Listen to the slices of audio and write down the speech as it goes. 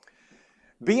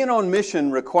Being on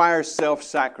mission requires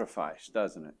self-sacrifice,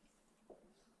 doesn't it?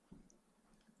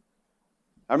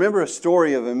 I remember a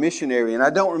story of a missionary, and I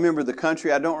don't remember the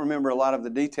country, I don't remember a lot of the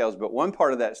details, but one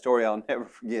part of that story I'll never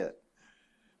forget.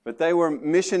 But they were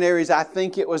missionaries, I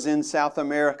think it was in South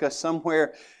America,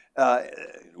 somewhere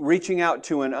reaching out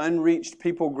to an unreached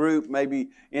people group, maybe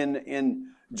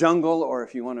in jungle, or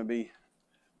if you want to be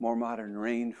more modern,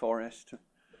 rainforest.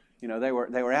 You know, they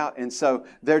were out, and so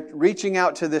they're reaching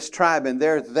out to this tribe, and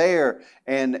they're there,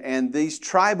 and these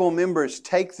tribal members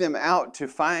take them out to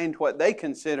find what they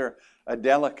consider a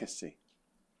delicacy.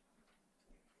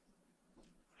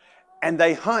 And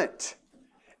they hunt,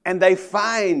 and they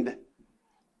find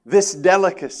this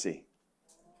delicacy.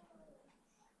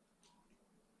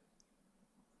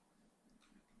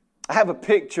 I have a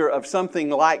picture of something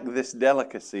like this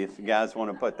delicacy, if you guys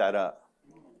want to put that up.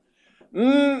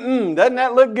 Doesn't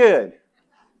that look good?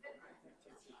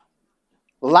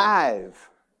 Live,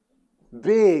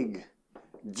 big,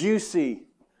 juicy,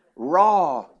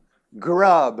 raw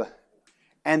grub.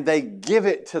 And they give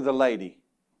it to the lady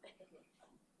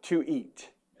to eat.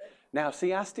 Now,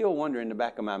 see, I still wonder in the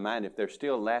back of my mind if they're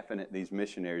still laughing at these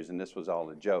missionaries and this was all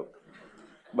a joke.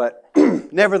 But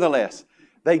nevertheless,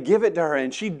 they give it to her,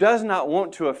 and she does not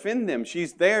want to offend them.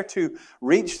 She's there to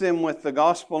reach them with the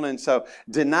gospel, and so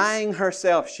denying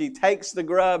herself, she takes the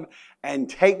grub and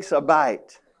takes a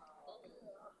bite.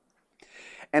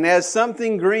 And as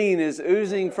something green is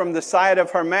oozing from the side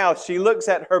of her mouth, she looks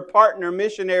at her partner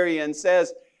missionary and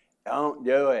says, "Don't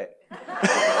do it."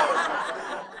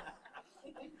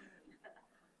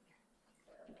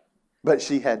 But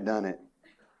she had done it.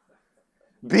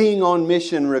 Being on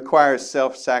mission requires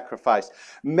self-sacrifice.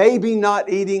 Maybe not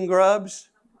eating grubs.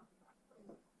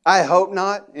 I hope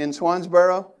not in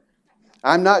Swansboro.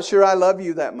 I'm not sure I love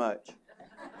you that much.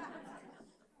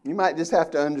 You might just have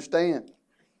to understand.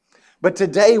 But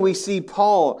today we see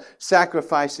Paul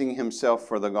sacrificing himself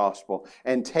for the gospel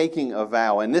and taking a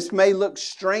vow. And this may look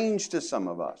strange to some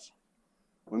of us.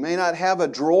 We may not have a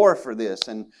drawer for this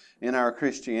in our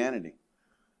Christianity.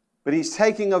 But he's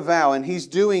taking a vow, and he's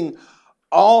doing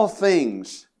all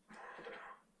things,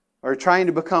 or trying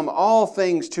to become all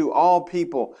things to all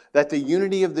people, that the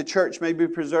unity of the church may be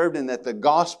preserved and that the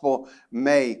gospel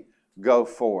may go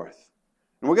forth.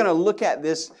 And we're going to look at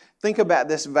this, think about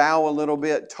this vow a little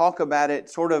bit, talk about it,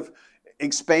 sort of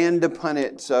expand upon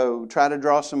it, so try to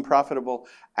draw some profitable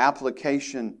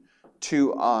application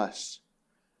to us.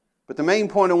 But the main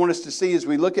point I want us to see as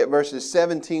we look at verses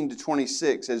 17 to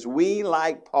 26, as we,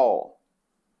 like Paul,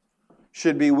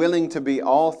 should be willing to be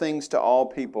all things to all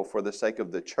people for the sake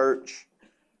of the church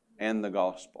and the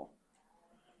gospel.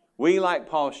 We, like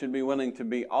Paul, should be willing to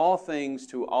be all things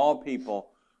to all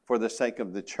people for the sake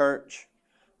of the church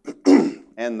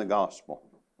and the gospel.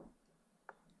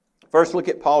 First, look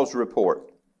at Paul's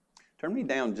report. Turn me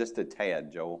down just a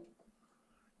tad, Joel.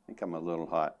 I think I'm a little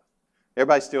hot.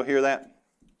 Everybody still hear that?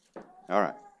 All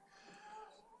right.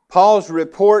 Paul's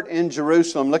report in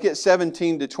Jerusalem. Look at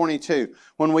 17 to 22.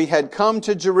 When we had come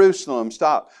to Jerusalem,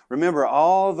 stop. Remember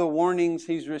all the warnings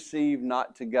he's received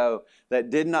not to go. That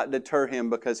did not deter him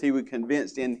because he was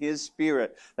convinced in his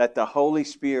spirit that the Holy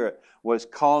Spirit was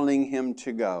calling him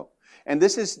to go. And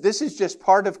this is just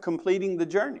part of completing the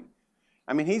journey.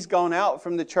 I mean, he's gone out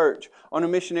from the church on a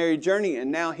missionary journey, and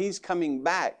now he's coming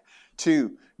back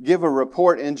to give a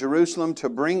report in Jerusalem, to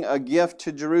bring a gift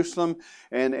to Jerusalem,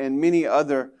 and many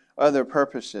other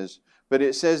purposes. But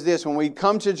it says this: when we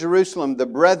come to Jerusalem, the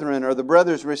brethren or the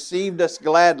brothers received us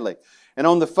gladly. And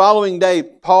on the following day,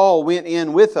 Paul went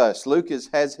in with us. Luke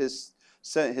has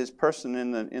his person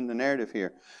in the narrative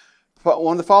here. But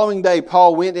on the following day,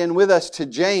 Paul went in with us to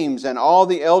James, and all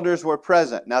the elders were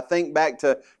present. Now think back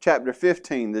to chapter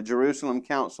 15, the Jerusalem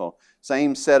Council.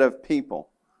 Same set of people,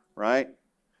 right?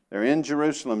 They're in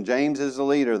Jerusalem. James is the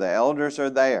leader. The elders are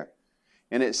there.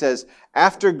 And it says,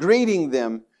 after greeting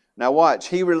them, now watch,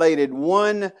 he related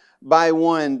one by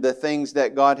one the things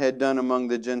that God had done among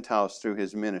the Gentiles through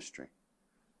his ministry.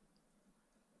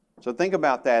 So think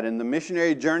about that, and the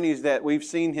missionary journeys that we've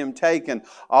seen him take, and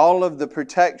all of the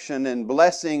protection and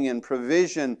blessing and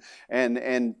provision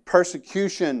and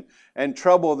persecution and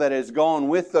trouble that has gone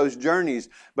with those journeys.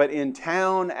 But in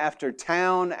town after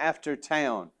town after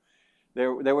town,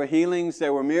 there were healings,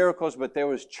 there were miracles, but there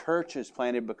was churches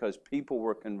planted because people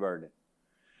were converted.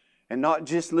 And not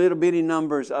just little bitty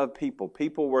numbers of people.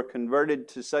 People were converted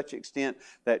to such extent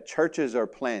that churches are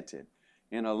planted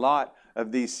in a lot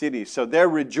of these cities. So they're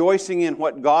rejoicing in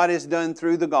what God has done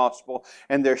through the gospel,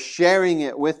 and they're sharing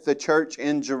it with the church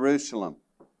in Jerusalem.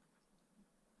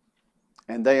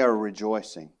 And they are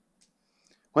rejoicing.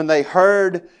 When they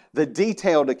heard the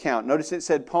detailed account, notice it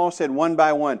said, Paul said one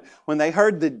by one, when they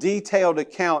heard the detailed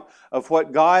account of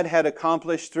what God had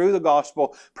accomplished through the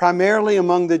gospel, primarily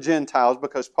among the Gentiles,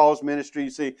 because Paul's ministry, you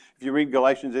see, if you read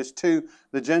Galatians, is to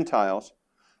the Gentiles,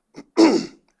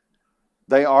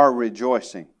 they are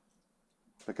rejoicing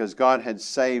because God had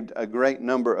saved a great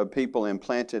number of people and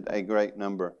planted a great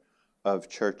number of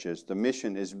churches. The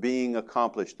mission is being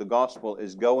accomplished. The gospel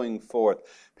is going forth.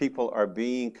 People are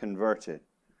being converted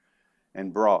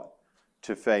and brought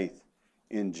to faith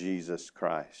in Jesus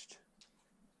Christ.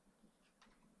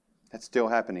 That's still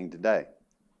happening today.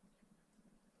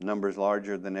 Numbers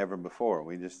larger than ever before.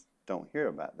 We just don't hear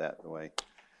about that the way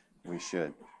we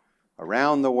should.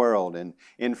 Around the world and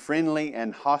in friendly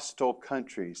and hostile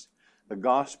countries, the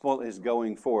gospel is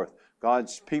going forth.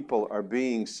 God's people are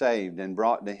being saved and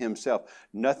brought to Himself.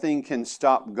 Nothing can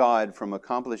stop God from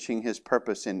accomplishing His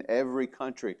purpose in every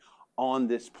country on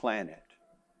this planet.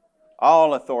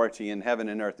 All authority in heaven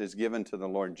and earth is given to the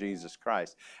Lord Jesus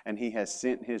Christ, and He has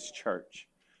sent His church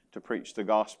to preach the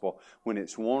gospel when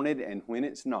it's wanted and when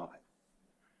it's not.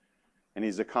 And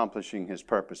He's accomplishing His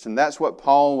purpose. And that's what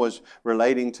Paul was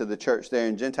relating to the church there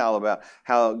in Gentile about,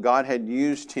 how God had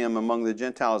used him among the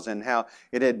Gentiles and how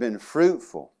it had been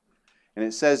fruitful. And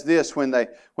it says this, when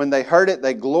they heard it,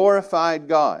 they glorified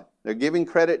God. They're giving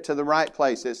credit to the right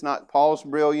place. It's not Paul's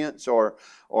brilliance or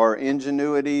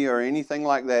ingenuity or anything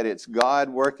like that. It's God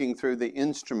working through the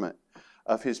instrument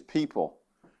of His people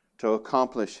to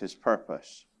accomplish His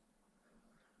purpose.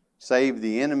 Saved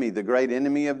the enemy, the great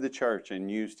enemy of the church, and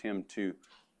used him to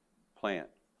plant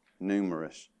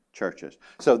numerous churches.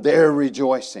 So they're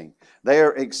rejoicing.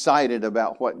 They're excited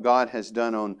about what God has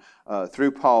done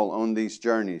through Paul on these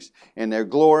journeys. And they're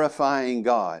glorifying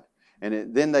God.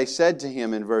 And then they said to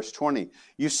him in verse 20,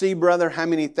 "You see, brother, how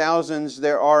many thousands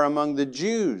there are among the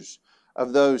Jews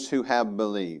of those who have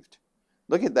believed."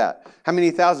 Look at that. How many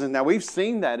thousands? Now, we've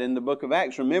seen that in the book of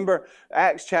Acts. Remember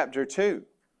Acts chapter 2.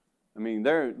 I mean,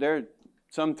 there are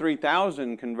some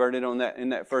 3,000 converted in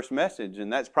that first message,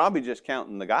 and that's probably just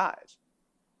counting the guys.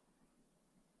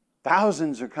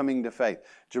 Thousands are coming to faith.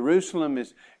 Jerusalem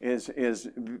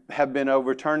have been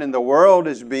overturned, and the world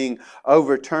is being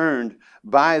overturned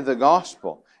by the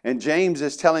gospel. And James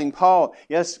is telling Paul,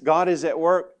 yes, God is at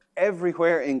work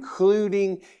everywhere,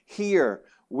 including here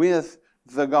with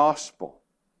the gospel.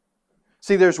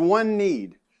 See, there's one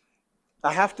need.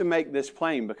 I have to make this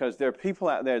plain because there are people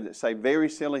out there that say very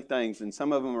silly things, and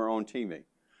some of them are on TV.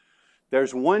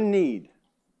 There's one need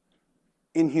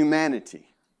in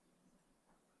humanity,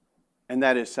 and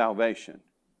that is salvation.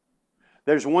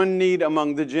 There's one need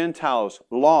among the Gentiles,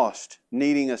 lost,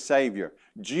 needing a Savior.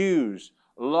 Jews,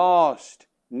 lost,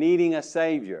 needing a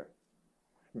Savior.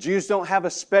 Jews don't have a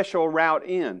special route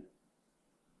in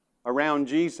around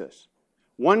Jesus.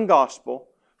 One gospel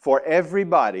for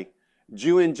everybody,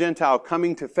 Jew and Gentile,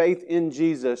 coming to faith in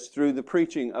Jesus through the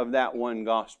preaching of that one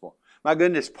gospel. My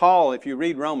goodness, Paul, if you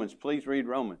read Romans, please read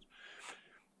Romans.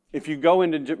 If you go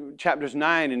into chapters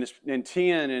 9 and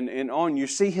 10 and on, you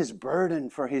see his burden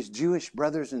for his Jewish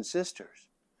brothers and sisters.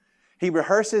 He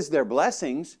rehearses their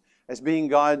blessings as being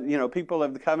God, people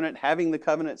of the covenant, having the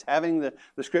covenants, having the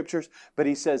scriptures. But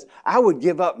he says, I would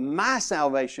give up my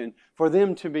salvation for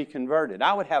them to be converted.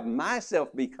 I would have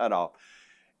myself be cut off.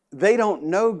 They don't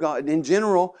know God. In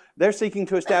general, they're seeking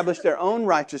to establish their own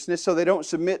righteousness, so they don't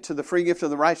submit to the free gift of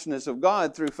the righteousness of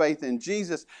God through faith in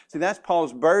Jesus. See, that's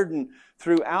Paul's burden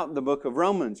throughout the book of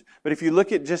Romans. But if you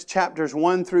look at just chapters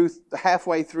 1 through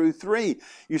halfway through 3,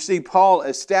 you see Paul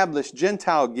establish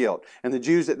Gentile guilt. And the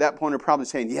Jews at that point are probably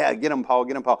saying, yeah, get them, Paul,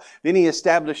 get them, Paul. Then he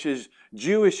establishes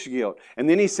Jewish guilt. And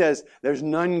then he says, there's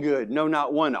none good, no,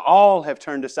 not one. All have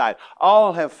turned aside.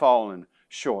 All have fallen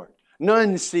short.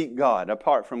 None seek God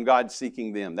apart from God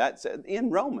seeking them. That's in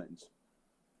Romans.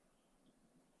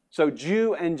 So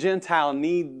Jew and Gentile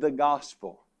need the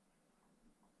gospel.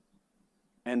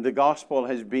 And the gospel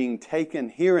is being taken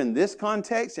here in this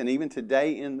context and even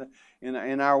today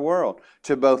in our world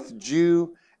to both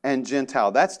Jew and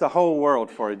Gentile. That's the whole world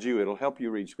for a Jew. It'll help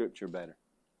you read Scripture better.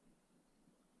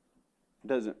 It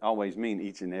doesn't always mean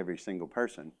each and every single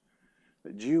person.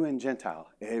 But Jew and Gentile,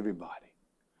 everybody.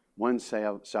 One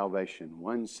salvation,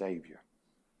 one Savior,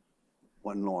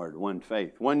 one Lord, one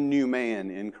faith, one new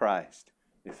man in Christ,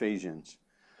 Ephesians.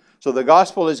 So the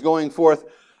gospel is going forth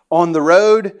on the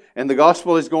road, and the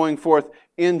gospel is going forth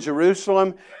in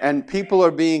Jerusalem, and people are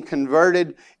being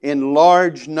converted in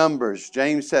large numbers.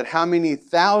 James said, how many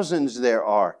thousands there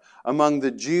are among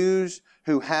the Jews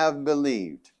who have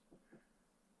believed.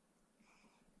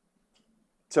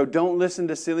 So don't listen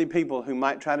to silly people who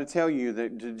might try to tell you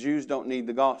that the Jews don't need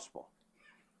the gospel.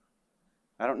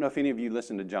 I don't know if any of you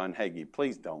listen to John Hagee.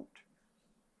 Please don't.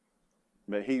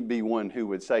 But he'd be one who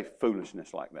would say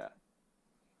foolishness like that.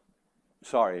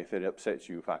 Sorry if it upsets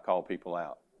you if I call people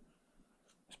out.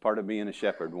 It's part of being a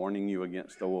shepherd, warning you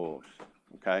against the wolves.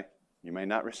 Okay? You may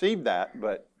not receive that,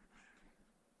 but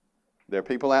there are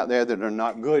people out there that are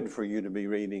not good for you to be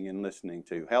reading and listening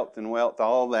to. Health and wealth,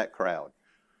 all that crowd.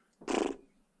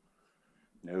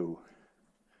 No.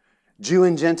 Jew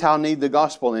and Gentile need the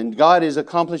gospel, and God is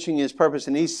accomplishing His purpose,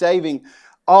 and He's saving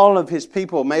all of His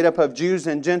people made up of Jews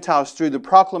and Gentiles through the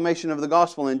proclamation of the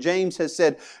gospel. And James has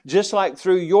said, just like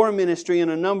through your ministry and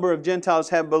a number of Gentiles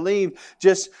have believed,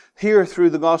 just here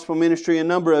through the gospel ministry a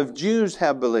number of Jews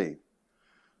have believed.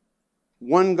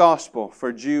 One gospel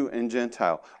for Jew and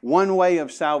Gentile. One way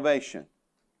of salvation.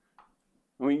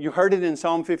 I mean, you heard it in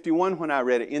Psalm 51 when I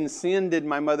read it. In sin did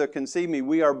my mother conceive me.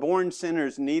 We are born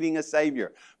sinners needing a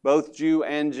Savior, both Jew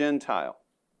and Gentile.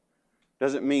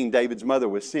 Doesn't mean David's mother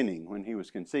was sinning when he was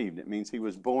conceived. It means he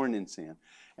was born in sin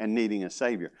and needing a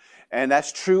Savior. And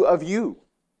that's true of you.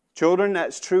 Children,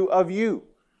 that's true of you.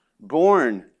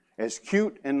 Born as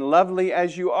cute and lovely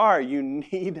as you are, you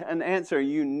need an answer.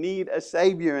 You need a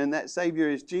Savior, and that Savior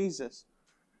is Jesus.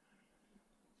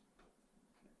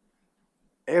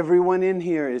 Everyone in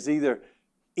here is either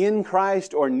in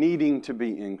Christ or needing to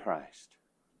be in Christ.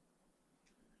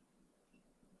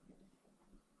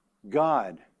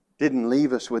 God didn't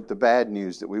leave us with the bad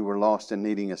news that we were lost and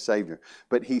needing a Savior.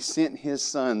 But He sent His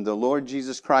Son, the Lord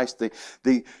Jesus Christ,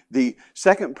 the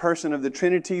second person of the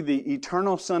Trinity, the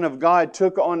eternal Son of God,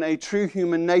 took on a true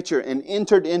human nature and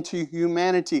entered into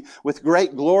humanity with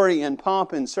great glory and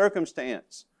pomp and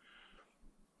circumstance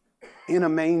in a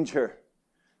manger.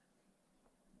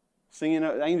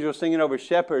 Angels singing over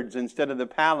shepherds instead of the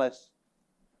palace.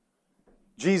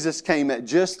 Jesus came at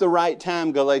just the right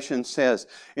time, Galatians says,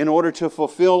 in order to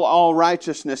fulfill all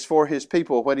righteousness for His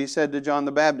people. What He said to John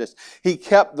the Baptist. He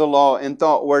kept the law in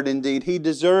thought, word, and deed. He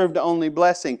deserved only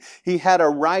blessing. He had a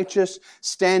righteous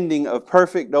standing of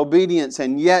perfect obedience,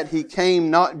 and yet He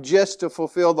came not just to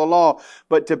fulfill the law,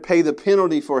 but to pay the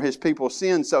penalty for His people's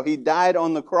sins. So He died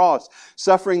on the cross,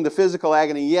 suffering the physical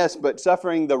agony, yes, but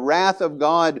suffering the wrath of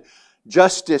God,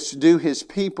 justice due His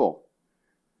people.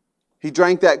 He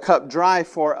drank that cup dry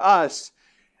for us,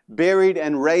 buried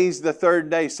and raised the third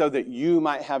day so that you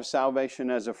might have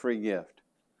salvation as a free gift.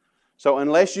 So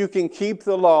unless you can keep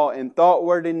the law in thought,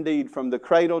 word, and deed from the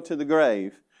cradle to the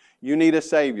grave, you need a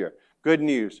Savior. Good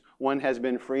news, one has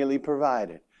been freely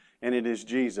provided, and it is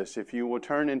Jesus. If you will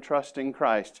turn and trust in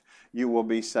Christ, you will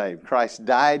be saved. Christ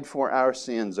died for our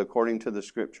sins according to the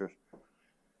Scriptures.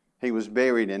 He was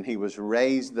buried and He was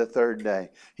raised the third day.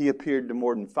 He appeared to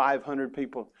more than 500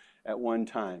 people at one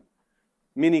time.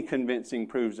 Many convincing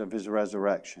proofs of His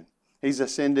resurrection. He's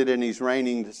ascended and He's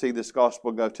reigning to see this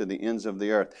gospel go to the ends of the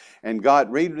earth. And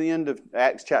God, read the end of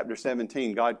Acts chapter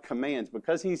 17, God commands,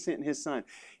 because He sent His Son,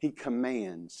 He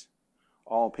commands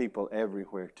all people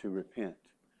everywhere to repent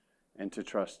and to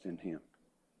trust in Him.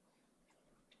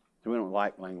 So we don't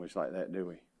like language like that, do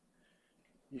we?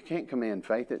 You can't command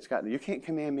faith. You can't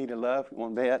command me to love. You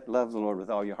want that? Love the Lord with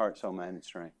all your heart, soul, mind, and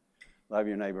strength. Love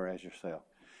your neighbor as yourself.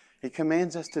 He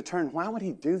commands us to turn. Why would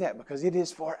He do that? Because it is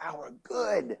for our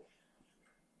good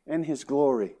and His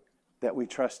glory that we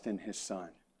trust in His Son.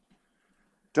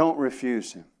 Don't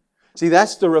refuse Him. See,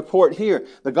 that's the report here.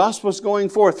 The gospel's going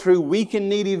forth through weak and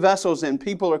needy vessels, and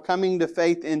people are coming to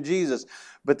faith in Jesus.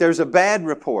 But there's a bad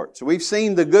report. So we've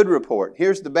seen the good report.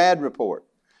 Here's the bad report.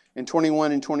 In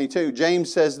 21 and 22,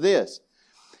 James says this.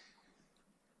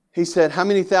 He said, how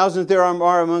many thousands there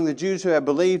are among the Jews who have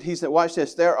believed? He said, watch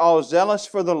this, they're all zealous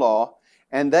for the law,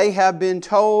 and they have been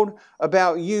told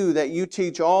about you that you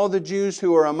teach all the Jews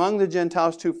who are among the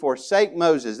Gentiles to forsake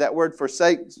Moses. That word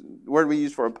forsake, the word we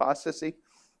use for apostasy.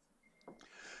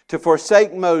 To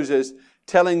forsake Moses,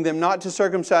 telling them not to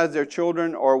circumcise their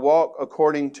children or walk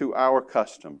according to our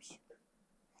customs.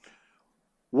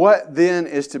 What then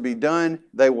is to be done?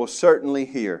 They will certainly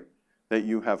hear that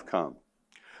you have come.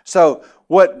 So,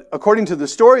 according to the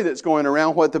story that's going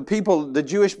around, what the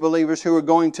Jewish believers who are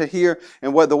going to hear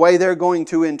and what the way they're going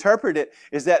to interpret it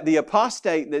is that the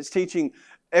apostate that's teaching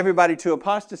everybody to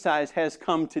apostatize has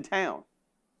come to town.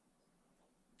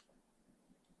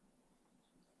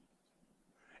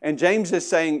 And James is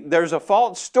saying there's a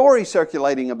false story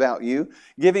circulating about you,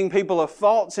 giving people a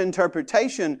false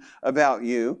interpretation about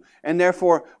you, and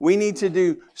therefore we need to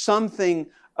do something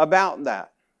about that.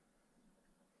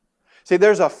 See,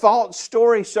 there's a false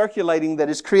story circulating that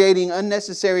is creating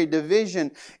unnecessary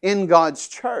division in God's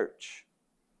church.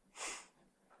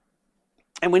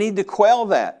 And we need to quell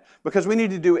that. Because we need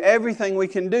to do everything we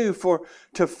can do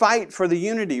to fight for the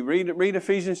unity. Read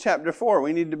Ephesians chapter 4.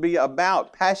 We need to be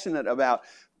passionate about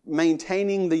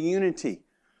maintaining the unity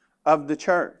of the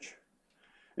church.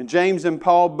 And James and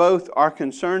Paul both are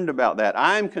concerned about that.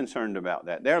 I'm concerned about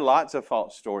that. There are lots of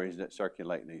false stories that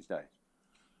circulate these days.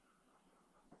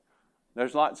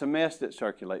 There's lots of mess that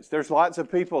circulates. There's lots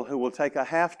of people who will take a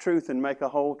half-truth and make a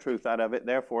whole truth out of it.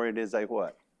 Therefore, it is a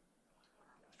what?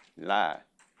 Lie.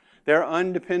 There are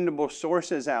undependable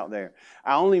sources out there.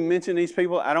 I only mention these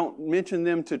people. I don't mention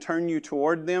them to turn you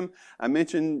toward them. I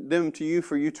mention them to you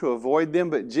for you to avoid them.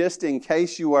 But just in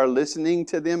case you are listening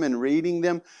to them and reading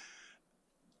them,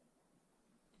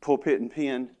 Pulpit and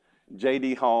Pen,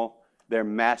 J.D. Hall, they're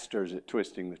masters at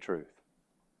twisting the truth.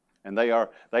 And they are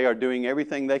doing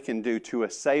everything they can do to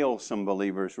assail some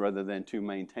believers rather than to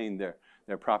maintain their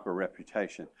proper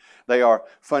reputation. They are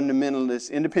fundamentalists,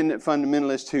 independent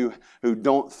fundamentalists who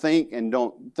don't think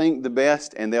the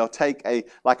best, and they'll take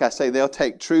they'll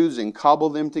take truths and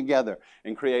cobble them together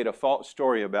and create a false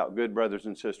story about good brothers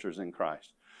and sisters in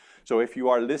Christ. So if you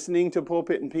are listening to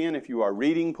Pulpit and Pen, if you are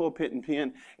reading Pulpit and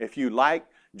Pen, if you like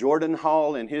Jordan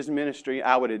Hall and his ministry,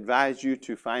 I would advise you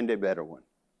to find a better one.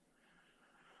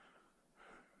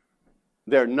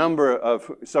 There are a number of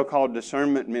so-called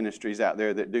discernment ministries out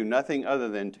there that do nothing other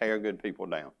than tear good people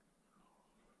down.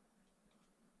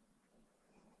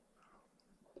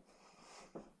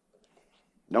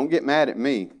 Don't get mad at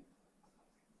me,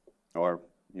 or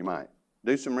you might.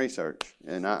 Do some research,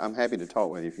 and I'm happy to talk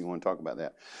with you if you want to talk about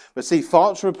that. But see,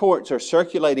 false reports are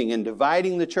circulating and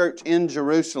dividing the church in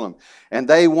Jerusalem, and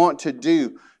they want to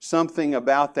do something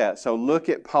about that. So look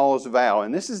at Paul's vow,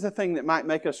 and this is the thing that might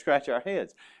make us scratch our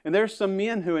heads. And there's some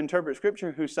men who interpret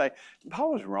Scripture who say,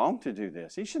 Paul was wrong to do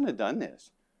this. He shouldn't have done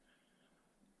this.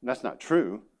 And that's not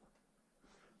true.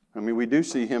 I mean, we do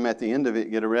see him at the end of it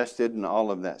get arrested and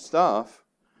all of that stuff.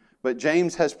 But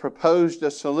James has proposed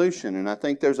a solution, and I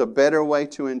think there's a better way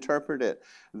to interpret it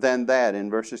than that.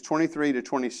 In verses 23 to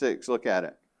 26, look at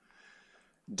it.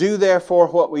 Do therefore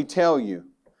what we tell you.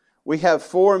 We have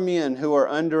 4 men who are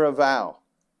under a vow.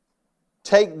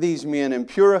 Take these men and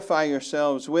purify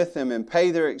yourselves with them and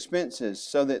pay their expenses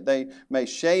so that they may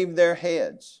shave their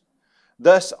heads.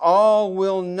 Thus all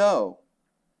will know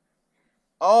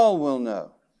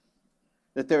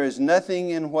that there is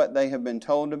nothing in what they have been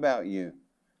told about you,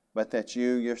 but that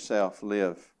you yourself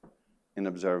live in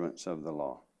observance of the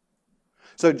law.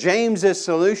 So James's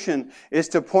solution is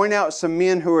to point out some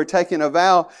men who are taking a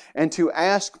vow and to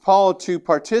ask Paul to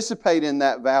participate in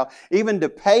that vow, even to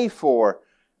pay for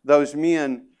those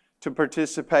men to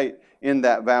participate in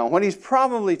that vow. What he's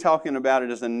probably talking about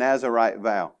is a Nazirite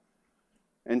vow.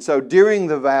 And so during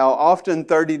the vow, often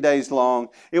 30 days long,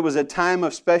 it was a time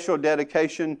of special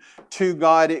dedication to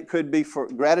God. It could be for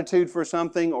gratitude for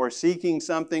something or seeking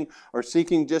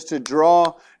just to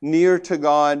draw near to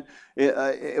God.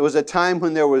 It was a time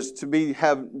when there was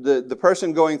the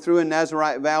person going through a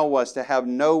Nazirite vow was to have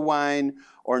no wine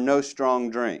or no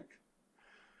strong drink.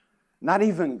 Not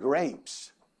even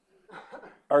grapes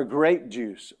or grape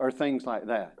juice or things like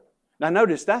that. Now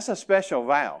notice, that's a special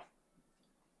vow.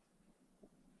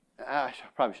 I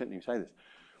probably shouldn't even say this.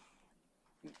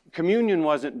 Communion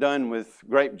wasn't done with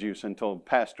grape juice until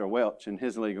Pastor Welch and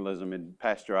his legalism had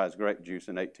pasteurized grape juice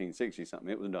in 1860-something.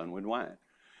 It was done with wine.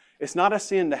 It's not a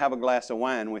sin to have a glass of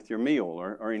wine with your meal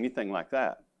or anything like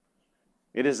that.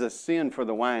 It is a sin for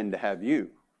the wine to have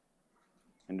you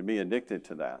and to be addicted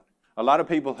to that. A lot of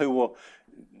people who will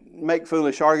make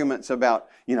foolish arguments about,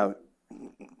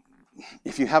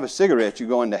 if you have a cigarette, you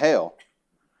go into hell.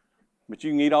 But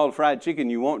you can eat all the fried chicken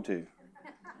you want to.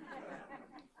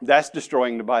 That's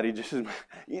destroying the body just as much.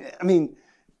 I mean,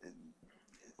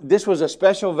 this was a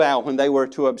special vow when they were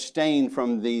to abstain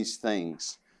from these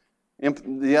things.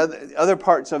 The other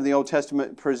parts of the Old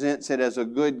Testament presents it as a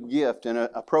good gift and an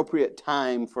appropriate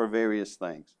time for various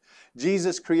things.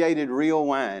 Jesus created real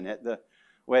wine at the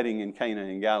wedding in Cana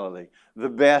in Galilee. The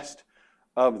best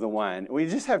of the wine. We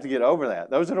just have to get over that.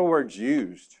 Those are the words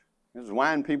used. Because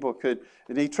wine people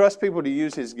he trusts people to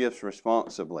use his gifts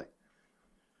responsibly.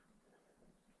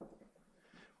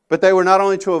 But they were not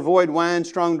only to avoid wine,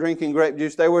 strong drink, and grape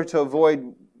juice, they were to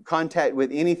avoid contact with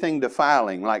anything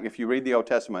defiling, like if you read the Old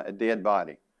Testament, a dead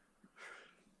body.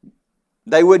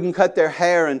 They wouldn't cut their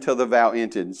hair until the vow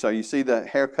ended. So you see the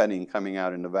hair cutting coming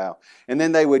out in the vow. And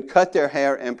then they would cut their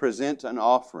hair and present an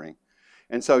offering.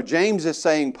 And so James is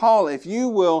saying, Paul, if you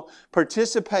will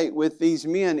participate with these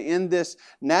men in this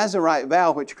Nazirite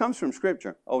vow, which comes from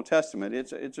Scripture, Old Testament,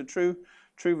 it's a true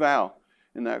vow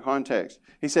in that context.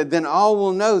 He said, then all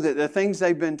will know that the things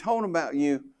they've been told about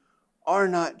you are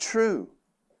not true.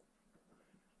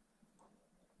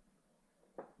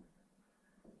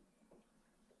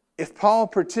 if Paul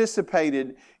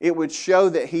participated, it would show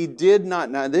that he did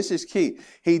not, now this is key,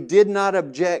 he did not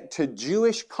object to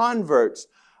Jewish converts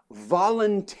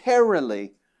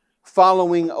voluntarily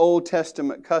following Old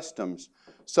Testament customs,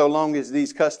 so long as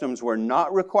these customs were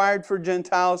not required for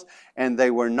Gentiles and they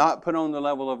were not put on the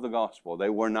level of the gospel. They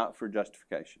were not for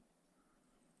justification.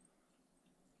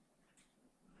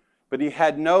 But he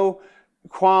had no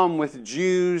qualm with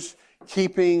Jews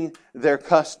keeping their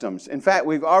customs. In fact,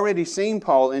 we've already seen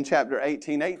Paul in chapter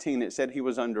 18:18. It said he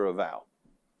was under a vow.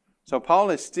 So Paul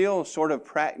is still sort of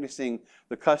practicing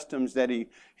the customs that he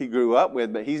grew up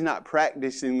with, but he's not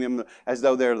practicing them as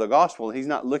though they're the gospel. He's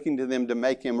not looking to them to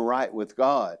make him right with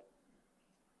God.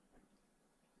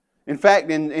 In fact,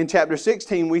 in chapter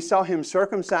 16, we saw him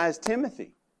circumcise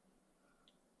Timothy.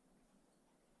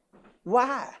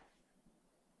 Why?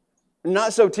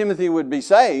 Not so Timothy would be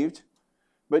saved,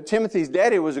 but Timothy's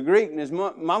daddy was a Greek and his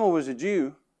mama was a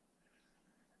Jew.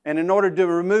 And in order to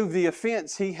remove the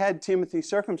offense, he had Timothy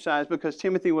circumcised because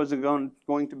Timothy was going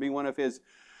to be one of his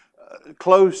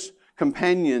close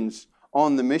companions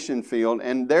on the mission field.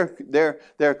 And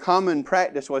their common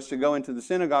practice was to go into the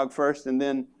synagogue first and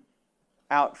then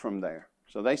out from there.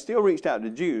 So they still reached out to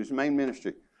Jews. The main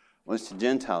ministry was to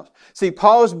Gentiles. See,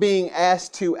 Paul's being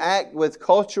asked to act with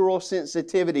cultural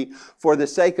sensitivity for the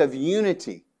sake of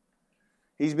unity.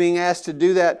 He's being asked to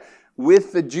do that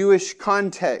with the Jewish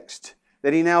context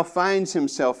that he now finds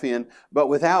himself in, but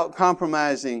without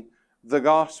compromising the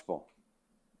gospel.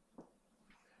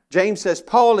 James says,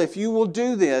 Paul, if you will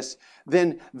do this,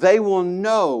 then they will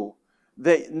know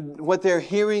that what they're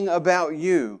hearing about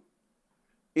you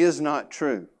is not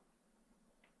true.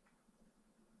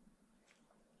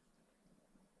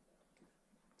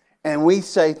 And we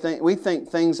think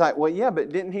things like, well, yeah,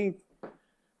 but didn't he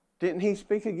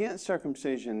speak against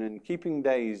circumcision and keeping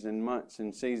days and months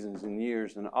and seasons and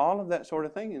years and all of that sort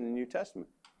of thing in the New Testament?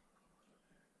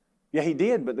 Yeah, he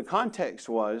did, but the context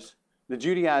was the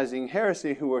Judaizing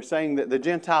heresy who were saying that the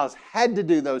Gentiles had to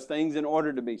do those things in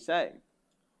order to be saved.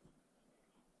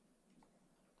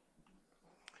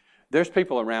 There's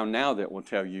people around now that will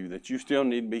tell you that you still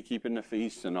need to be keeping the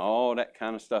feasts and all that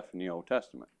kind of stuff in the Old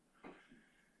Testament.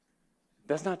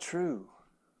 That's not true.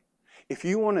 If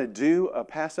you want to do a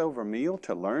Passover meal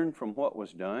to learn from what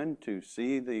was done, to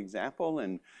see the example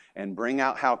and bring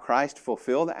out how Christ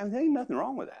fulfilled that, there ain't nothing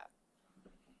wrong with that.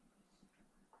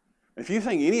 If you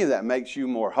think any of that makes you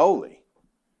more holy,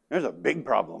 there's a big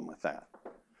problem with that.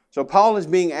 So Paul is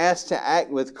being asked to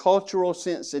act with cultural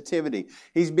sensitivity.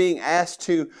 He's being asked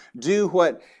to do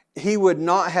what he would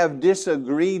not have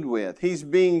disagreed with. He's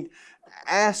being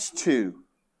asked to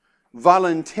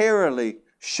voluntarily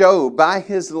show by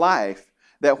his life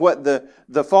that what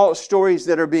the false stories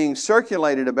that are being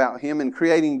circulated about him and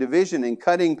creating division and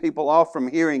cutting people off from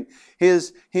hearing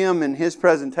him and his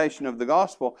presentation of the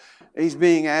gospel, he's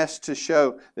being asked to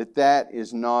show that that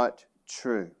is not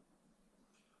true.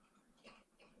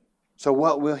 So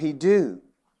what will he do?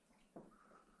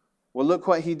 Well, look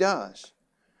what he does.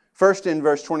 First, in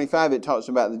verse 25, it talks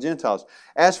about the Gentiles.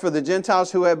 As for the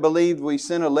Gentiles who have believed, we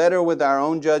sent a letter with our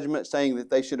own judgment saying that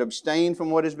they should abstain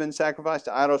from what has been sacrificed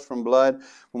to idols, from blood,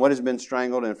 from what has been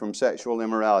strangled, and from sexual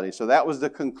immorality. So that was the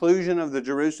conclusion of the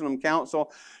Jerusalem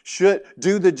Council.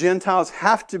 Do the Gentiles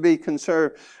have to be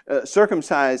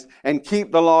circumcised and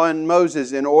keep the law in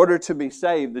Moses in order to be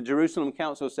saved? The Jerusalem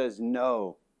Council says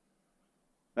no.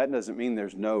 That doesn't mean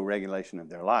there's no regulation of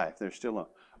their life. There's still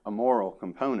a moral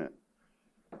component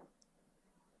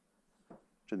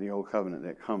to the old covenant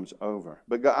that comes over.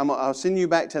 But I'll send you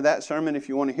back to that sermon if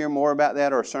you want to hear more about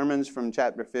that, or sermons from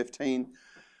chapter 15.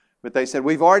 But they said,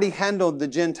 we've already handled the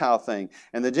Gentile thing.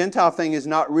 And the Gentile thing is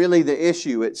not really the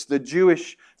issue. It's the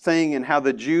Jewish thing and how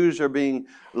the Jews are being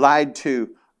lied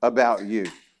to about you.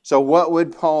 So what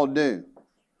would Paul do?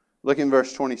 Look in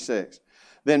verse 26.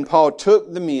 Then Paul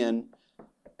took the men,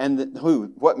 and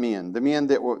what men? The men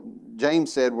that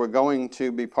James said were going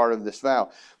to be part of this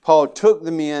vow. Paul took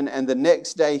the men, and the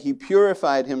next day he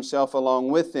purified himself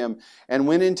along with them and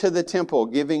went into the temple,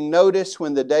 giving notice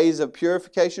when the days of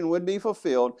purification would be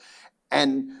fulfilled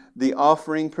and the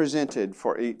offering presented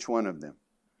for each one of them.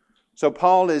 So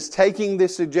Paul is taking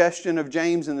this suggestion of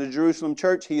James and the Jerusalem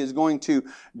church. He is going to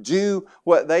do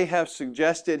what they have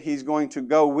suggested. He's going to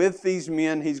go with these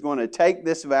men. He's going to take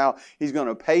this vow. He's going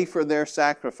to pay for their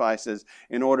sacrifices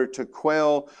in order to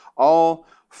quell all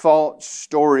false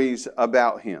stories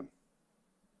about him.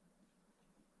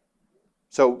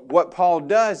 So what Paul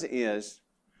does is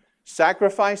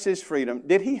sacrifice his freedom.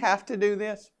 Did he have to do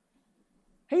this?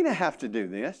 He didn't have to do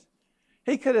this.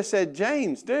 He could have said,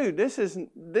 James, dude, this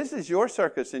is your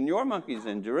circus and your monkeys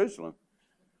in Jerusalem.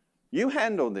 You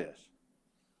handle this.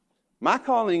 My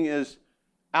calling is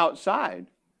outside.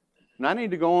 And I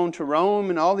need to go on to Rome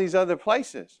and all these other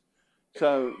places.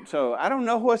 So I don't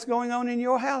know what's going on in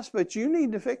your house, but you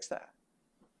need to fix that.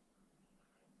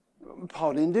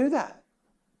 Paul didn't do that.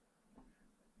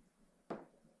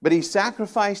 But he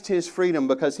sacrificed his freedom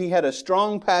because he had a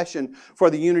strong passion for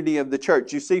the unity of the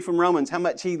church. You see from Romans how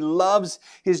much he loves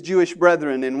his Jewish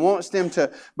brethren and wants them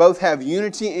to both have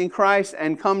unity in Christ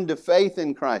and come to faith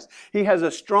in Christ. He has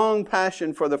a strong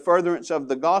passion for the furtherance of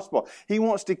the gospel. He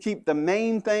wants to keep the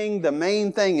main thing,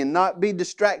 and not be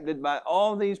distracted by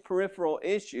all these peripheral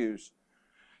issues.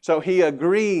 So he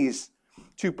agrees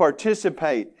to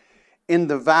participate in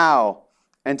the vow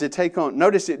and to take on.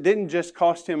 Notice it didn't just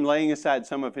cost him laying aside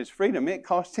some of his freedom. It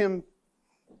cost him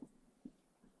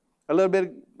a little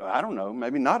bit, I don't know,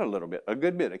 maybe not a little bit, a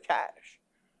good bit of cash.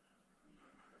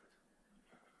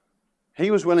 He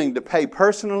was willing to pay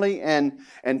personally and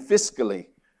fiscally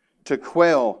to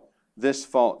quell this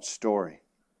false story.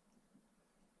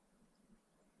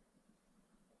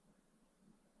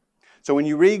 So when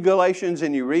you read Galatians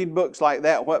and you read books like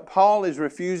that, what Paul is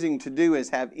refusing to do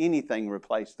is have anything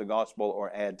replace the gospel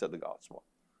or add to the gospel.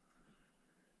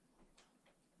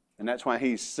 And that's why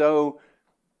he's so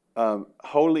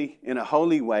holy, in a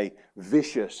holy way,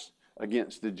 vicious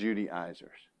against the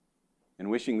Judaizers. And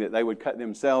wishing that they would cut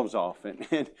themselves off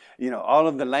and all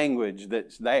of the language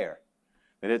that's there.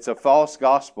 That it's a false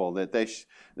gospel, that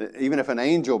even if an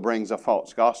angel brings a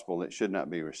false gospel, it should not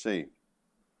be received.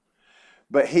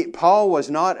 But Paul was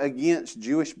not against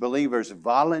Jewish believers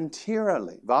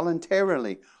voluntarily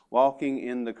walking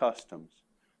in the customs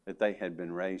that they had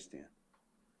been raised in.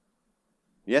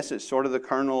 Yes, it's sort of the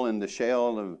kernel and the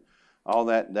shell of all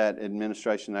that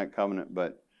administration, that covenant,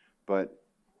 but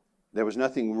there was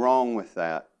nothing wrong with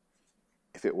that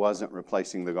if it wasn't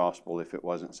replacing the gospel, if it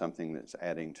wasn't something that's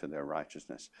adding to their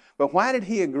righteousness. But why did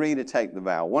he agree to take the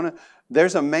vow?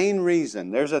 There's a main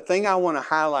reason. There's a thing I want to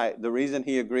highlight, the reason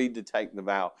he agreed to take the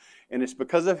vow. And it's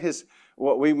because of his,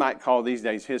 what we might call these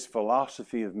days, his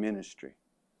philosophy of ministry.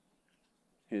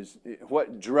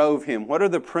 What drove him? What are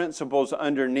the principles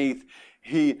underneath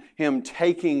him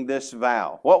taking this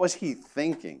vow? What was he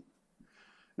thinking?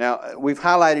 Now, we've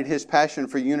highlighted his passion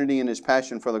for unity and his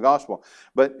passion for the gospel.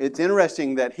 But it's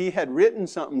interesting that he had written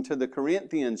something to the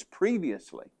Corinthians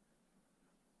previously.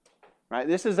 Right?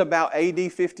 This is about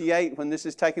AD 58 when this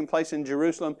is taking place in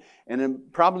Jerusalem.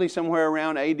 And probably somewhere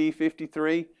around AD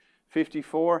 53,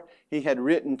 54, he had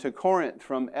written to Corinth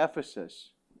from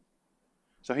Ephesus.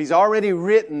 So he's already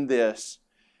written this.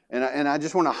 And I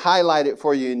just want to highlight it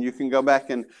for you. And you can go back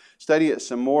and study it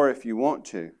some more if you want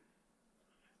to.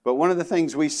 But one of the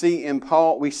things we see in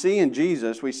Paul, we see in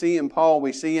Jesus, we see in Paul,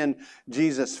 we see in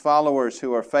Jesus' followers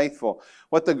who are faithful.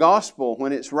 What the gospel,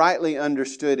 when it's rightly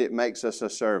understood, it makes us a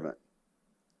servant.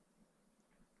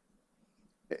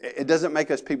 It doesn't make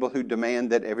us people who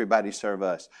demand that everybody serve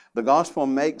us. The gospel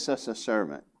makes us a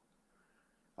servant,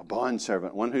 a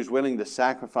bondservant, one who's willing to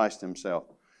sacrifice himself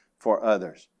for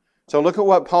others. So look at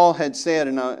what Paul had said,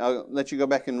 and I'll let you go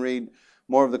back and read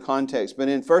more of the context. But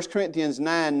in 1 Corinthians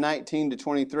 9, 19 to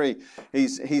 23,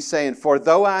 he's saying, "For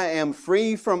though I am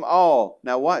free from all,"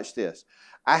 now watch this,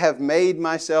 "I have made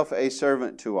myself a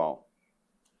servant to all,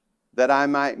 that I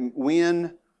might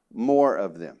win more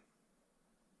of them.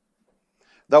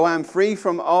 Though I'm free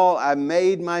from all, I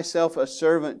made myself a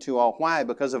servant to all." Why?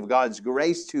 Because of God's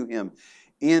grace to him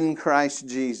in Christ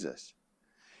Jesus.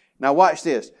 Now watch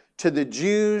this. "To the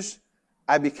Jews,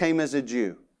 I became as a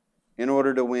Jew in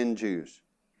order to win Jews."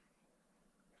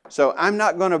 So I'm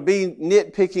not going to be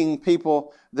nitpicking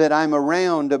people that I'm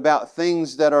around about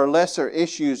things that are lesser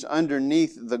issues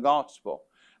underneath the gospel.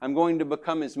 I'm going to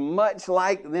become as much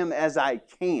like them as I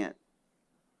can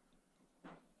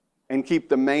and keep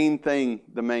the main thing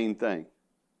the main thing.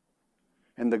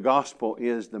 And the gospel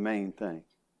is the main thing.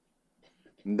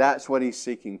 And that's what he's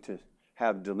seeking to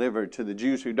have delivered to the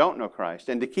Jews who don't know Christ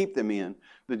and to keep them in,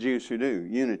 the Jews who do,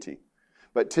 unity.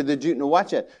 But to the Jews, now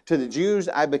watch that. To the Jews,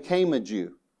 I became a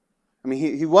Jew. I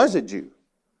mean, he was a Jew,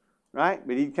 right?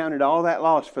 But he counted all that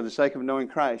loss for the sake of knowing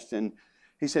Christ. And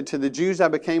he said, "To the Jews, I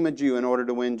became a Jew in order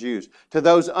to win Jews. To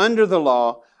those under the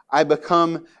law, I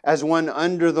become as one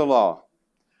under the law,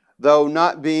 though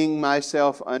not being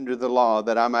myself under the law,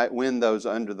 that I might win those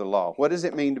under the law." What does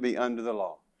it mean to be under the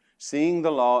law? Seeing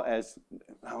the law as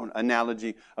an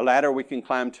analogy, a ladder we can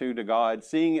climb to God.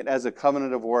 Seeing it as a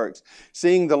covenant of works.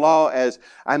 Seeing the law as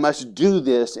I must do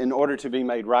this in order to be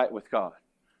made right with God.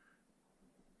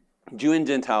 Jew and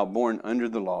Gentile born under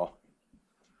the law,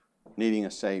 needing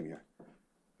a Savior.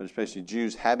 but especially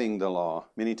Jews having the law,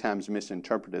 many times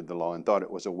misinterpreted the law and thought it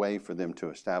was a way for them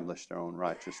to establish their own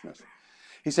righteousness.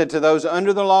 He said, to those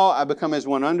under the law, I become as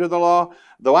one under the law,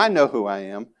 though I know who I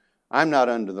am. I'm not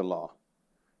under the law.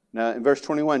 Now, in verse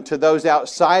 21, to those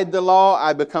outside the law,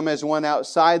 I become as one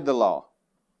outside the law.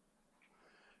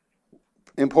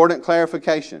 Important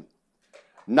clarification.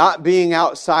 Not being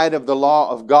outside of the law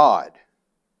of God,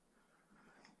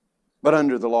 but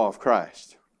under the law of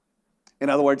Christ. In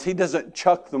other words, he doesn't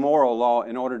chuck the moral law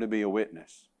in order to be a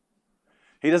witness.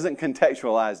 He doesn't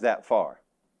contextualize that far.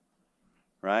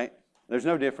 Right? There's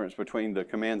no difference between the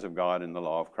commands of God and the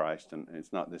law of Christ, and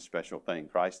it's not this special thing.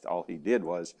 Christ, all he did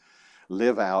was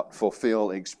live out,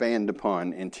 fulfill, expand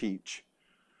upon, and teach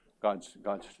God's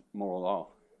moral law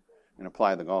and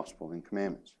apply the gospel and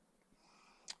commandments.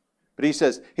 But he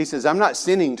says, I'm not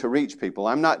sinning to reach people.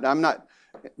 I'm not.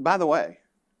 By the way,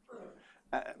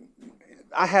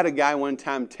 I had a guy one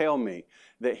time tell me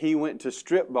that he went to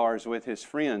strip bars with his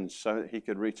friends so that he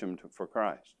could reach them for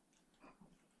Christ.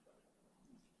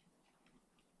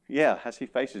 Yeah, as he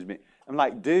faces me. I'm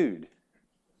like, dude.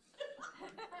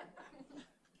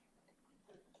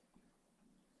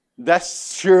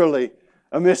 That's surely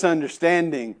a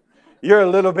misunderstanding. You're a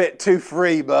little bit too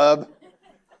free, bub.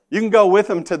 You can go with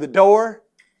them to the door.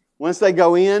 Once they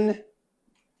go in,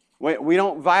 we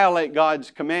don't violate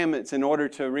God's commandments in order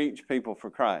to reach people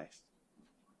for Christ.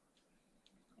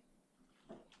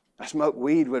 I smoke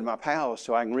weed with my pals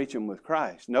so I can reach them with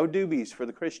Christ. No doobies for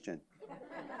the Christian.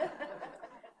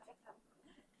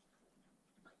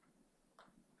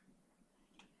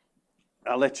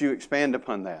 I'll let you expand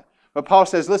upon that. But Paul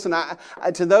says, listen,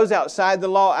 to those outside the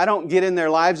law, I don't get in their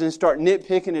lives and start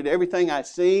nitpicking at everything I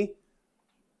see.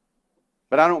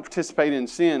 But I don't participate in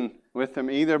sin with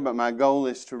them either, but my goal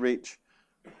is to reach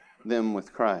them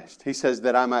with Christ. He says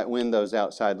that I might win those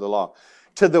outside the law.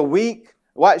 To the weak,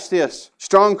 watch this,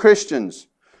 strong Christians,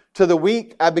 to the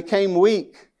weak I became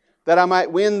weak, that I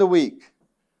might win the weak.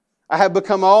 I have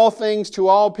become all things to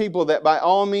all people, that by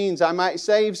all means I might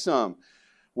save some.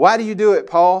 Why do you do it,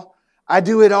 Paul? I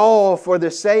do it all for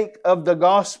the sake of the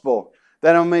gospel,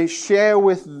 that I may share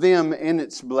with them in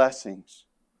its blessings.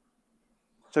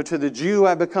 So to the Jew,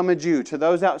 I become a Jew. To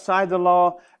those outside the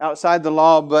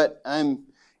law, but I'm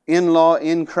in law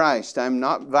in Christ. I'm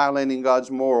not violating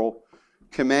God's moral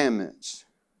commandments.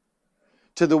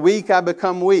 To the weak, I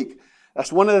become weak.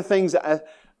 That's one of the things,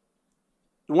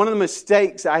 one of the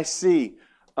mistakes I see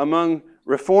among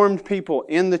Reformed people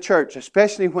in the church,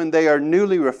 especially when they are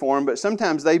newly Reformed, but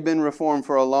sometimes they've been Reformed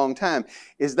for a long time,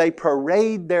 is they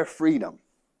parade their freedom.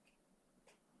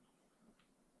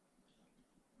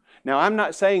 Now, I'm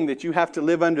not saying that you have to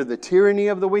live under the tyranny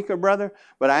of the weaker brother,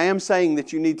 but I am saying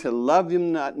that you need to love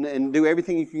them and do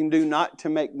everything you can do not to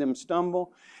make them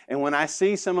stumble. And when I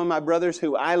see some of my brothers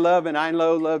who I love and I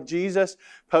know love Jesus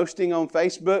posting on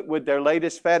Facebook with their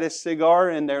latest, fattest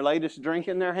cigar and their latest drink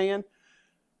in their hand,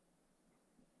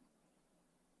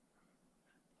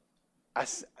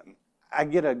 I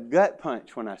get a gut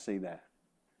punch when I see that.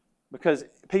 Because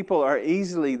people are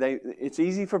it's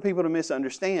easy for people to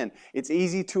misunderstand. It's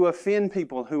easy to offend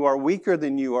people who are weaker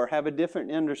than you or have a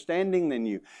different understanding than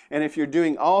you. And if you're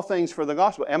doing all things for the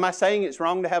gospel, am I saying it's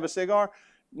wrong to have a cigar?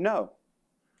 No.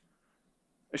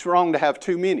 It's wrong to have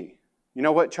too many. You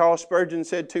know what Charles Spurgeon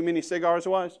said too many cigars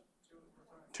was?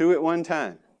 2 at one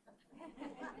time.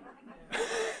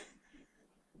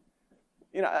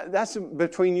 You know, that's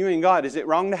between you and God. Is it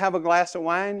wrong to have a glass of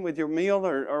wine with your meal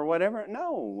or whatever?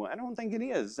 No, I don't think it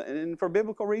is. And for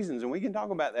biblical reasons. And we can talk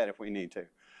about that if we need to.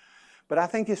 But I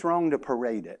think it's wrong to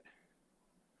parade it.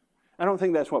 I don't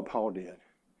think that's what Paul did.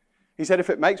 He said, if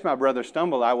it makes my brother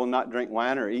stumble, I will not drink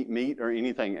wine or eat meat or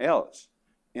anything else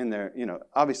in their,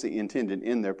 obviously intended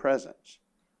in their presence.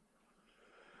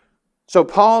 So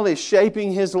Paul is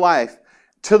shaping his life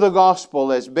to the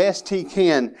gospel as best he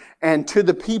can and to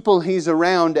the people he's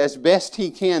around as best he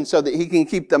can so that he can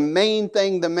keep the main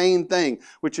thing,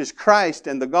 which is Christ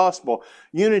and the gospel,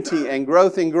 unity and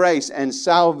growth in grace and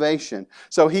salvation.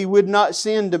 So he would not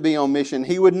sin to be on mission.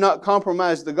 He would not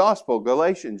compromise the gospel.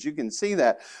 Galatians, you can see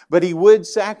that. But he would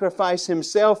sacrifice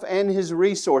himself and his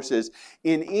resources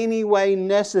in any way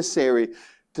necessary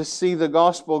to see the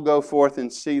gospel go forth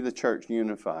and see the church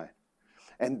unified.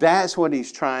 And that's what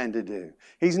he's trying to do.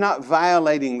 He's not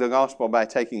violating the gospel by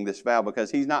taking this vow because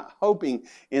he's not hoping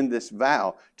in this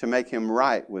vow to make him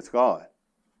right with God.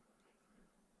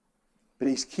 But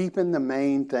he's keeping the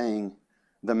main thing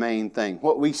the main thing.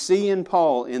 What we see in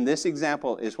Paul in this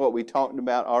example is what we talked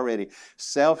about already.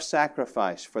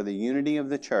 Self-sacrifice for the unity of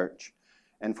the church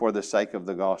and for the sake of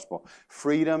the gospel.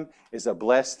 Freedom is a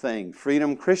blessed thing.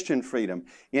 Freedom, Christian freedom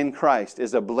in Christ,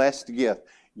 is a blessed gift.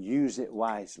 Use it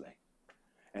wisely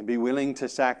and be willing to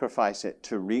sacrifice it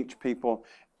to reach people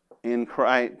in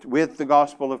Christ, with the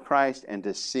gospel of Christ, and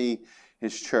to see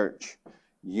His church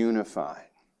unified.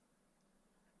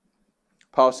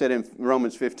 Paul said in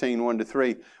Romans 15,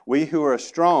 1-3, we who are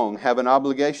strong have an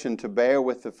obligation to bear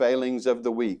with the failings of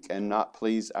the weak and not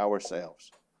please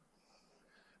ourselves.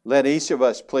 Let each of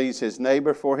us please his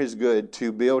neighbor for his good,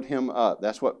 to build him up.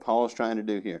 That's what Paul's trying to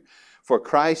do here. For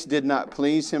Christ did not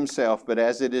please himself, but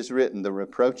as it is written, the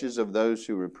reproaches of those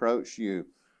who reproach you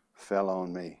fell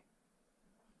on me.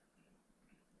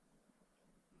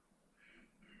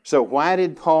 So why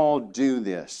did Paul do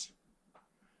this?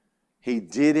 He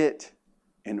did it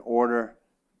in order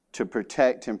to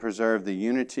protect and preserve the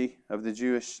unity of the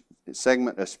Jewish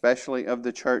segment, especially of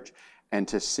the church, and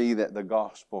to see that the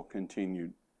gospel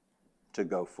continued to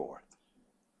go forth.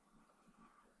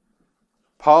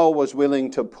 Paul was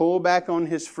willing to pull back on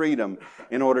his freedom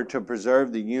in order to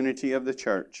preserve the unity of the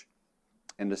church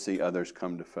and to see others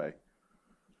come to faith.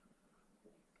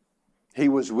 He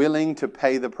was willing to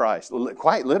pay the price.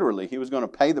 Quite literally, he was going to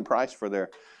pay the price for their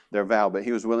vow, but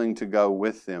he was willing to go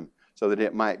with them so that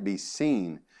it might be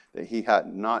seen that he had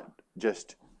not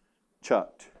just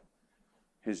chucked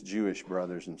his Jewish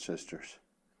brothers and sisters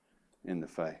in the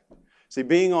faith. See,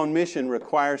 being on mission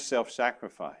requires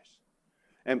self-sacrifice.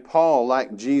 And Paul,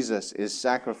 like Jesus, is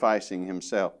sacrificing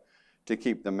himself to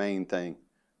keep the main thing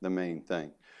the main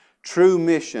thing. True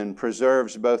mission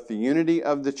preserves both the unity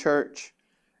of the church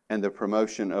and the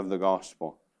promotion of the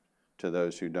gospel to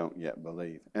those who don't yet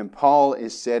believe. And Paul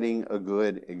is setting a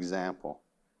good example,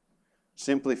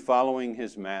 simply following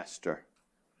his master,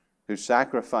 who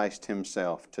sacrificed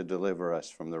himself to deliver us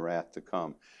from the wrath to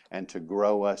come and to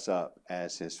grow us up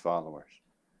as his followers.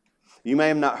 You may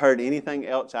have not heard anything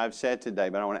else I've said today,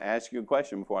 but I want to ask you a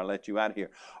question before I let you out of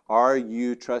here. Are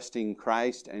you trusting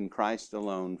Christ and Christ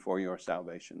alone for your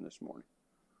salvation this morning?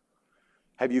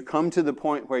 Have you come to the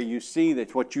point where you see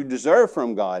that what you deserve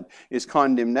from God is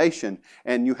condemnation,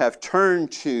 and you have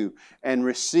turned to and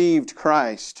received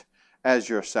Christ as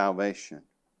your salvation?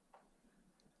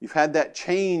 You've had that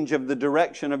change of the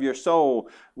direction of your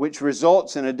soul, which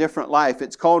results in a different life.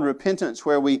 It's called repentance,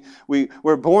 where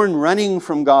we're born running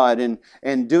from God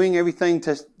and doing everything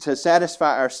to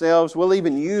satisfy ourselves. We'll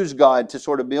even use God to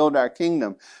sort of build our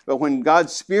kingdom. But when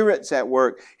God's Spirit's at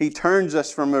work, He turns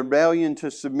us from rebellion to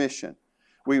submission.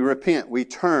 We repent, we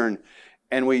turn,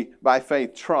 and we, by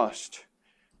faith, trust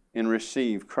and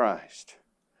receive Christ.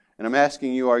 And I'm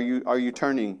asking you, are you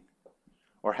turning,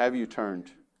 or have you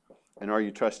turned? And are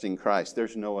you trusting Christ?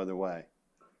 There's no other way.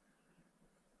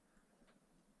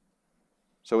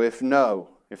 So if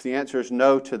the answer is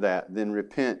no to that, then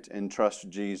repent and trust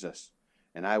Jesus.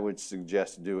 And I would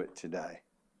suggest do it today.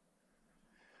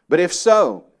 But if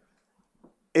so,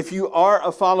 if you are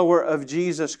a follower of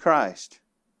Jesus Christ,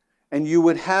 and you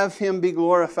would have Him be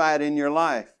glorified in your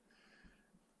life,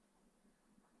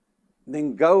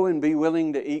 then go and be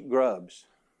willing to eat grubs.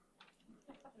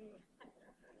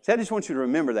 See, I just want you to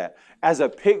remember that as a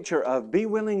picture of be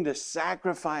willing to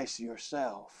sacrifice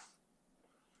yourself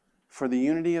for the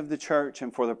unity of the church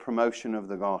and for the promotion of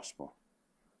the gospel.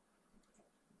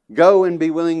 Go and be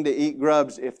willing to eat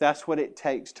grubs if that's what it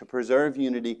takes to preserve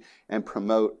unity and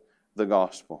promote the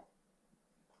gospel.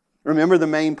 Remember the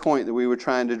main point that we were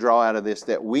trying to draw out of this,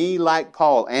 that we, like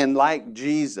Paul and like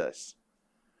Jesus,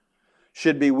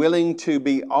 should be willing to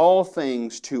be all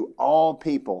things to all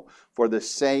people for the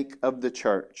sake of the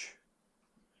church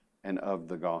and of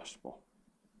the gospel.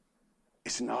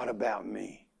 It's not about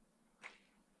me.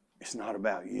 It's not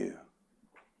about you.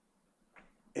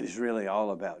 It is really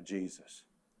all about Jesus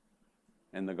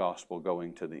and the gospel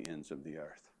going to the ends of the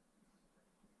earth.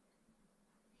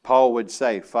 Paul would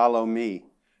say, "Follow me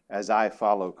as I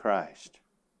follow Christ."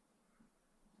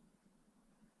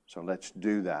 So let's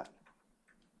do that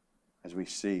as we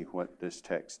see what this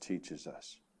text teaches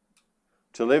us.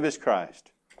 To live is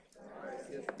Christ.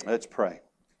 Let's pray.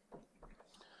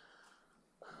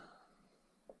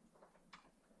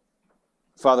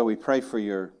 Father, we pray for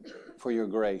your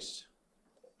grace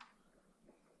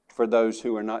for those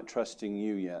who are not trusting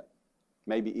you yet,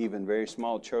 maybe even very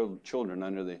small children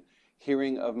under the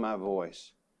hearing of my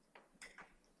voice.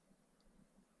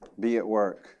 Be at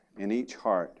work in each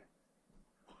heart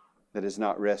that is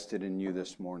not rested in you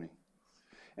this morning.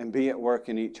 And be at work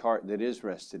in each heart that is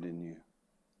rested in you.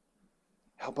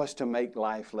 Help us to make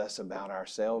life less about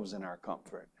ourselves and our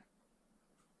comfort,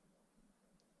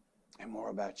 and more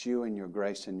about you and your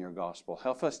grace and your gospel.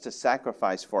 Help us to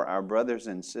sacrifice for our brothers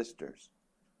and sisters.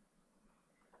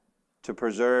 to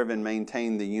preserve and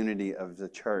maintain the unity of the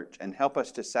church, and help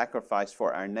us to sacrifice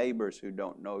for our neighbors who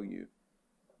don't know you,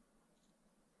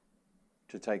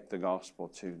 to take the gospel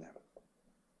to them.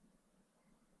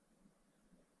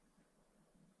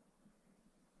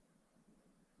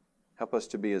 Help us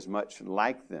to be as much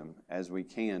like them as we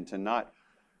can, to not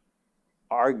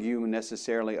argue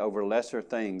necessarily over lesser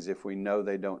things if we know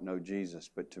they don't know Jesus,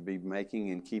 but to be making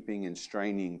and keeping and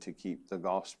straining to keep the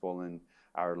gospel and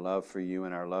our love for you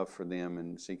and our love for them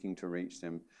and seeking to reach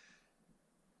them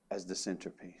as the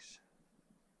centerpiece.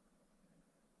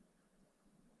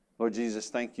 Lord Jesus,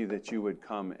 thank you that you would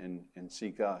come and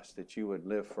seek us, that you would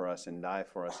live for us and die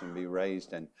for us and be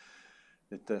raised, and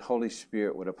that the Holy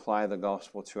Spirit would apply the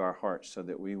gospel to our hearts so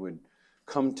that we would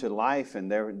come to life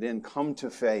and then come to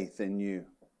faith in you.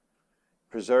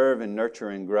 Preserve and nurture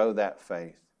and grow that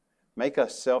faith. Make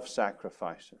us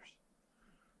self-sacrificers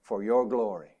for your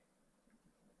glory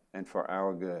and for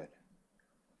our good.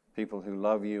 People who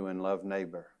love you and love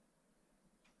neighbor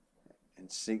and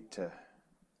seek to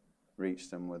reach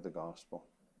them with the gospel.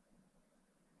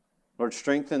 Lord,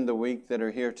 strengthen the weak that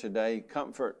are here today.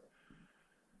 Comfort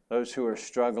those who are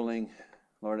struggling.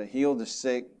 Lord, heal the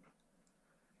sick.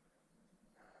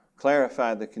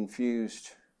 Clarify the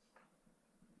confused.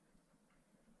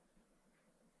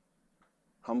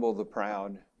 Humble the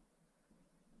proud.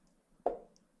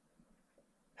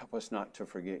 Help us not to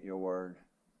forget your word.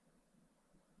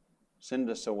 Send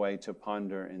us away to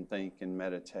ponder and think and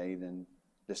meditate and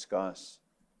discuss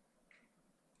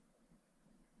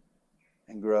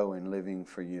and grow in living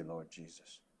for you, Lord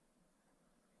Jesus.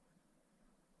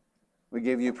 We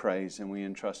give you praise and we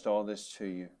entrust all this to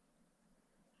you.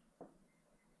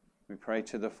 We pray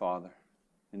to the Father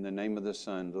in the name of the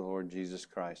Son, the Lord Jesus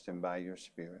Christ, and by your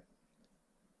Spirit.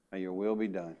 May your will be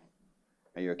done.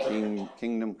 May your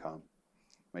kingdom come.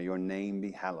 May your name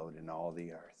be hallowed in all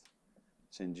the earth.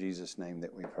 It's in Jesus' name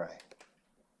that we pray.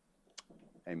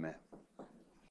 Amen.